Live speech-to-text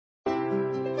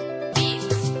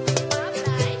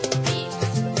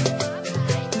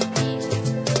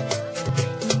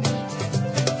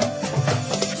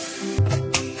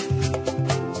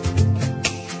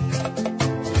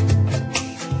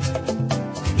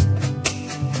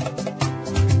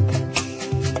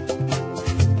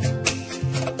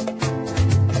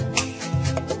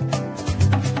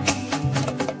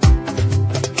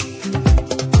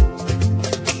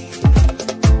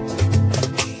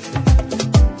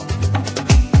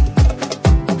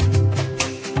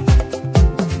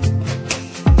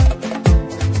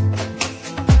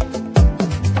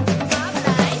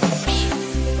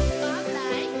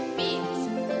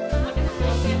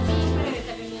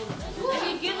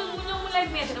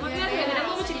metti dama feeru rek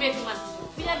mo ci metti man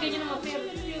bu yàggee ñu ne ma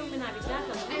feeru ménage bi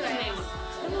jaaxal ay may ma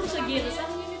dama rus a génn sax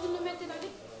ñu ne dund metti na de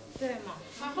vraiment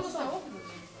ma xam sa wax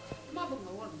ma bëgg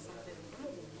nga woon sama télé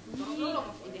loolu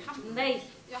ma fi indi xam ndey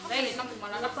ndey namu ma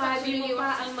la pa bi mo pa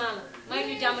almaa la may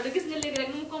ñu jàmm da gis nga léegi rek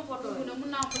nu mu comporté mu ne mun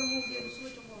naa ko mo génn suba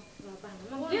ci ngoon waaw baax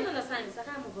na moom génn na sànni sax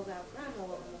xaama ko gaaw xaama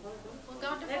war ma ko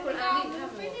gaaw te nekkul gaaw en ligne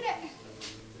fay ni de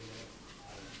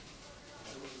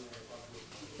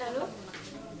allo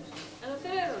allo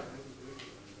frère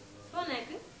foo nekk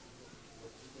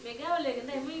mais gaaw léegi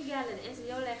ndey muy gàlle de ainsi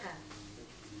yow lay xaar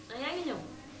ah yaa ngi ñëw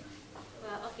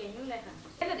waaw ok ñu ngi lay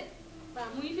xaar de waaw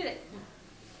mu ngi fi de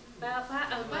waaw pa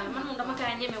almaa man moom dama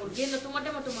kaa ñemewul génnatuma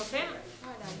dematuma fenn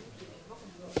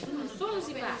sonn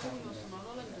si paa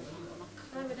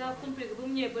paa bi daa compliqué ba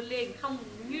mu ñëwee ba léegi xamul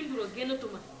ñuy nduroo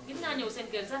génnatuma gis naa ñëw seen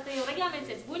kër sax te yow rek yaa may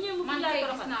seet boo ñëwee mu man laay kay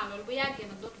ko gis naa loolu bu yàggee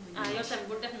nag dootuma ah yow tamit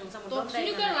bul def noonu sama donc doom day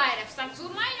suñu kër laay def chaque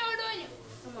jour maa ñëw doo ñëw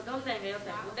sama doom day nga yow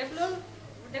tamit bu def loolu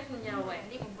bu def lu ñaaw waaye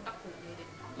lii moom bu takkul lay def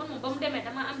man moom ba mu demee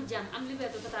dama am jàmm am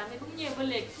liberté totale mais bu mu ñëwee ba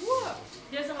léegi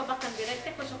jël sama bakkan bi rek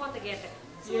teg ko ci xottu gerte.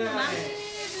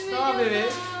 Ça va bébé?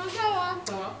 ça va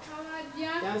Ça va? ça va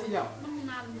bien yaa ngi si jàmm. mën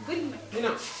naa lu bëri nag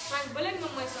Nina. waaye ba léegi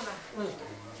moom mooy sonal.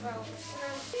 waaw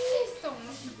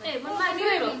eh man maa ngi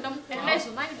réeroo ndey su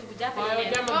maa ngi dugg jàppale waaw yow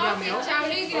leen. jàmm ak jàmm yow. ciao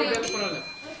léegi amul léegi benn problème.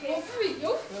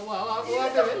 yow waaw waaw waaw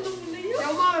bébé.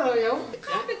 yow maa la raw yow.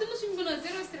 xam nga dina suñu gën a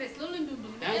zéro stress loolu lañ dund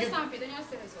yaa ngi instant bi dañoo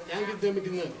stress yaa ngi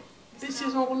 2019. te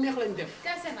saison bu neex lañ def.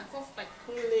 kese nag foofu taj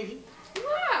xam nga léegi.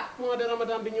 waaw mois de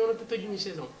ramadan bi ñëw na te tëjuñu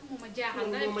saison. moo ma jaaxal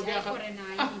nga moo ma jaaxal.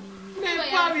 ah mais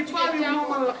paa bi moo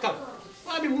ma lakkal.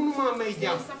 paa bi mënu maa may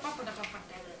jàmm. sa papa dafa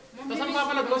fàtte te sama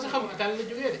papa nag loo si xam kan la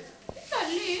jógee de.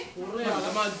 lii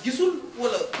dama gisul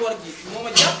wala koor gi moo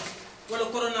ma jàpp wala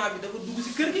corona bi dafa dugg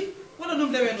si kër gi wala nu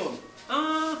mu demee noonu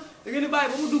ah da ngeen di bàyyi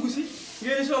ba mu dugg si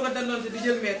ngeen di soog a dandoonte di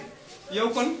jël meeti yow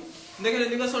kon ndekete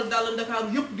li nga sol dàll Ndakaaru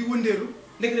yëpp di wëndeelu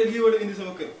ndekete lii wala indi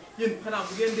sama kër yéen xanaa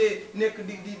bu ngeen dee nekk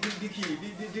di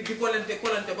kii di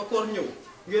kolante ba koor ñëw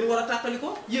ngeen war a tàqali ko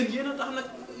yéen a tax nag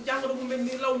jàngoro bu mel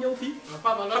ni law ñëw fii.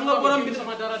 papa xam nga borom bi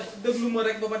sama dara de. déglu ma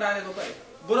rek ba ma daanee ba pare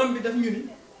borom bi daf ñu ni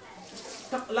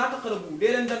laa taxara bu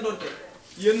dee leen dandoonte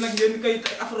yéen nag ngeen koy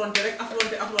affronté rek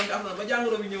affronté ba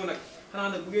jàngoro bi ñëw nag xanaa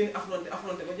nag bu ngeen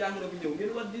affronté ba jàngoro bi ñëw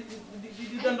ngeen war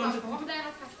di dandoonte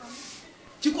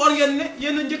ci koor ngeen ne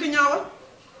yéen a njëkk a ñaawal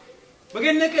ba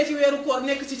ngeen nekkee ci weeru koor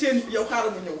nekk ci seen yow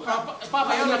xaaral ma ñëw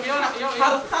papa yow nag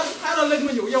xaaral léegi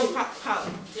ma ñëw yow xaaral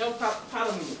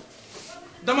ma ñëw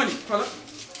dama ni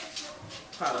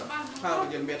xaaral ma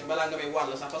jël mbett balaa nga may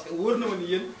wàll sax parce que wóor na ma ni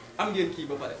yéen am ngeen kii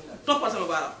ba pare toppal sama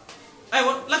baaraam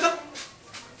aywa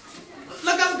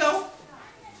lakkal gaaw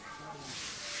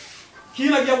kii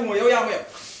nag yabu ma yow yaa ma yab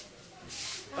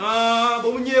ba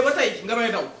mu ñëwee ba tey nga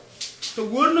may daw te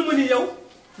wóor na ma ni yow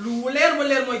lu leer ba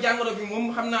leer mooy jàngoro bi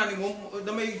moom xam naa ni moom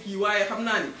damay kii waaye xam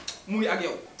naa ni muy ak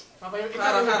yow. papa yow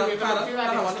xaaral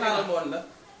ma woon la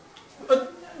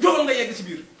jógal nga yegg si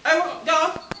biir aywa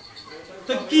gaawal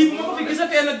te kii bu ma ko fi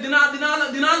gisatee nag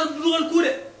dinaa la dugal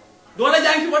kuude doo la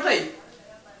jàng fi ba tey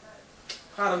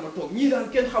xaaral ma toog ñii daal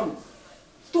kenn xamul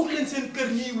toog leen seen kër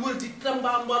ñii wër di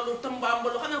tambaambalu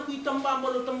xanaa kuy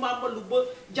tambaambalu ba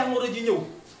jàngoro ji ñëw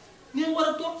ngeen war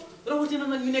a toog rawatina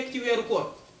nag ñu nekk ci weeru koor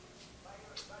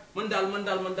man daal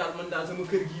sama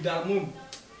kër gii daal moom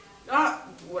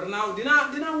war naa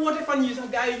dinaa woote fan yi sax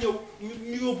gars yi ñëw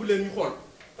ñu yóbbu leen ñu xool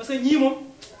parce que ñii moom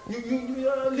li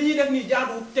ñuy def nii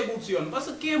jaaduwut teguwut si yoon parce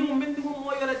que kee moom mel ni moom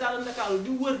moo yore daal Ndakaaru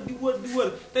di wër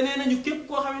te nee nañu képp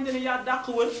koo xamante ni yaa dàq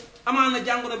wër amaan na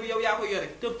jàngoro bi yow yaa ko yore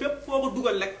te fépp foo ko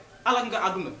dugal rek alal nga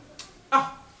àdduna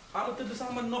xaaral tëdd sax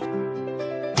man nopp